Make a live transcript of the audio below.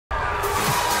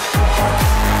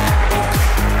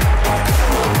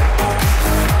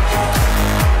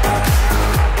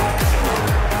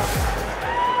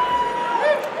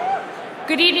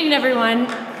evening, everyone.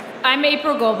 I'm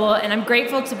April Goble, and I'm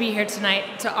grateful to be here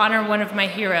tonight to honor one of my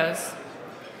heroes.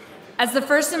 As the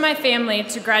first in my family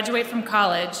to graduate from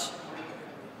college,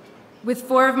 with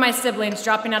 4 of my siblings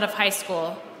dropping out of high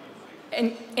school,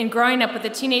 and growing up with a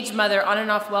teenage mother on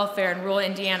and off welfare in rural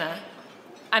Indiana,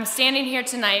 I'm standing here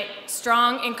tonight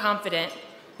strong and confident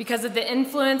because of the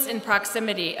influence and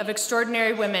proximity of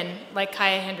extraordinary women like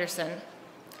Kaya Henderson.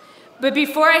 But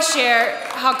before I share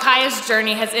how Kaya's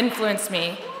journey has influenced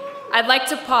me, I'd like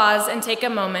to pause and take a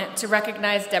moment to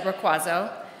recognize Deborah Quazzo,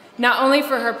 not only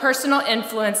for her personal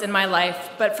influence in my life,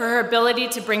 but for her ability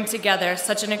to bring together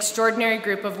such an extraordinary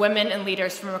group of women and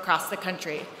leaders from across the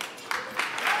country.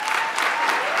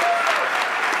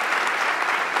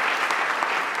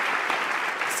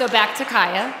 So back to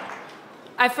Kaya.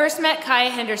 I first met Kaya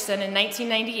Henderson in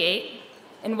 1998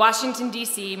 in Washington,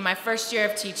 D.C., my first year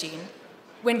of teaching,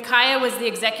 when Kaya was the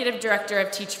executive director of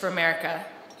Teach for America.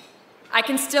 I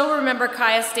can still remember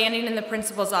Kaya standing in the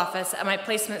principal's office at my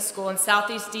placement school in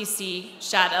Southeast D.C.,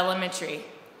 Shad Elementary.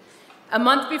 A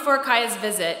month before Kaya's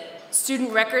visit,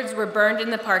 student records were burned in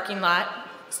the parking lot,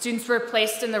 students were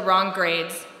placed in the wrong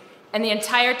grades, and the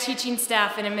entire teaching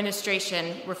staff and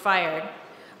administration were fired.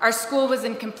 Our school was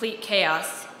in complete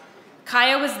chaos.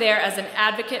 Kaya was there as an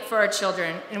advocate for our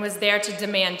children and was there to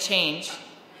demand change.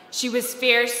 She was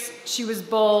fierce, she was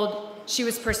bold, she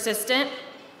was persistent,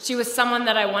 she was someone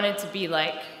that I wanted to be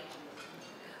like.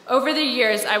 Over the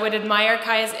years, I would admire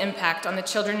Kaya's impact on the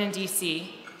children in DC.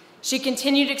 She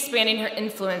continued expanding her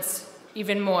influence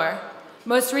even more,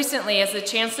 most recently as the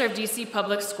Chancellor of DC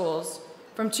Public Schools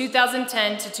from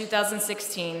 2010 to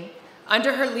 2016.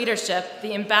 Under her leadership,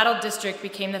 the embattled district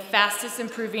became the fastest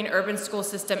improving urban school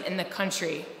system in the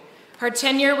country. Her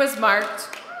tenure was marked,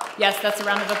 yes, that's a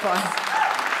round of applause.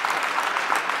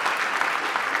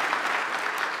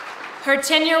 Her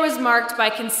tenure was marked by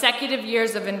consecutive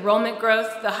years of enrollment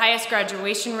growth, the highest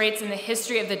graduation rates in the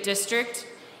history of the district,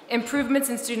 improvements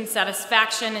in student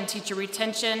satisfaction and teacher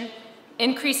retention,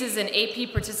 increases in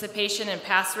AP participation and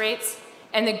pass rates,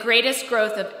 and the greatest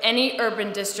growth of any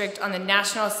urban district on the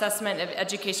National Assessment of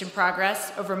Education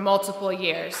Progress over multiple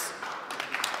years.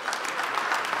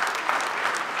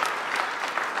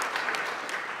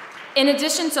 In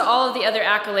addition to all of the other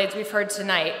accolades we've heard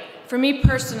tonight, for me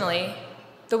personally,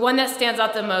 the one that stands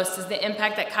out the most is the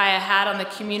impact that Kaya had on the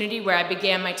community where I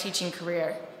began my teaching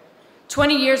career.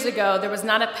 20 years ago, there was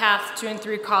not a path to and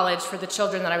through college for the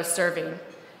children that I was serving.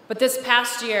 But this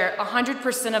past year,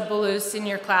 100% of Ballew's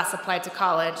senior class applied to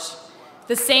college,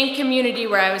 the same community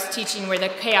where I was teaching where the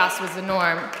chaos was the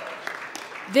norm.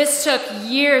 This took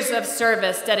years of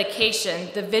service, dedication,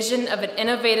 the vision of an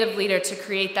innovative leader to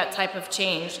create that type of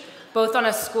change, both on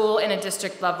a school and a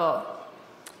district level.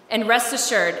 And rest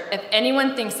assured, if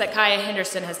anyone thinks that Kaya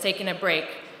Henderson has taken a break,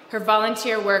 her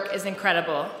volunteer work is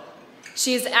incredible.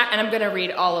 And I'm going to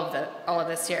read all of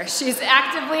this here. She's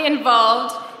actively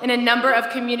involved in a number of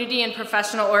community and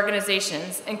professional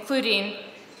organizations, including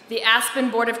the Aspen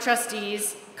Board of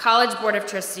Trustees, College Board of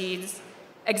Trustees,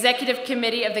 Executive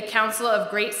Committee of the Council of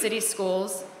Great City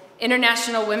Schools,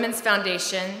 International Women's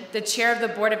Foundation, the Chair of the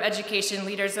Board of Education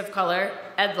Leaders of Color,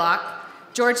 EDLOC,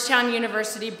 Georgetown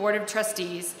University Board of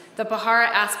Trustees, the Pahara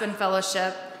Aspen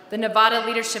Fellowship, the Nevada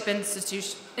Leadership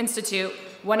Institute,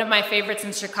 one of my favorites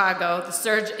in Chicago, the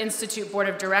Surge Institute Board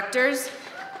of Directors,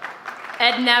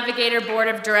 Ed Navigator Board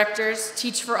of Directors,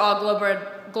 Teach for All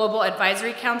Global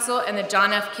Advisory Council, and the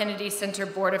John F. Kennedy Center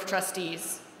Board of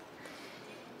Trustees.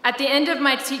 At the end of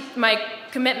my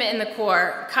commitment in the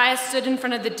Corps, Kaya stood in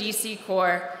front of the DC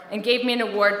Corps and gave me an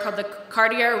award called the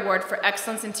Cartier Award for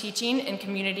Excellence in Teaching and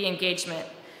Community Engagement.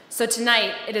 So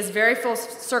tonight, it is very full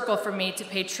circle for me to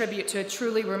pay tribute to a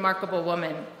truly remarkable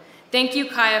woman. Thank you,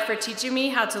 Kaya, for teaching me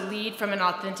how to lead from an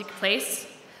authentic place.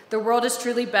 The world is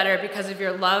truly better because of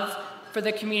your love for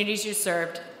the communities you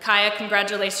served. Kaya,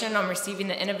 congratulations on receiving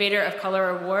the Innovator of Color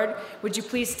Award. Would you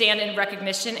please stand in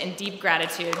recognition and deep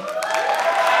gratitude?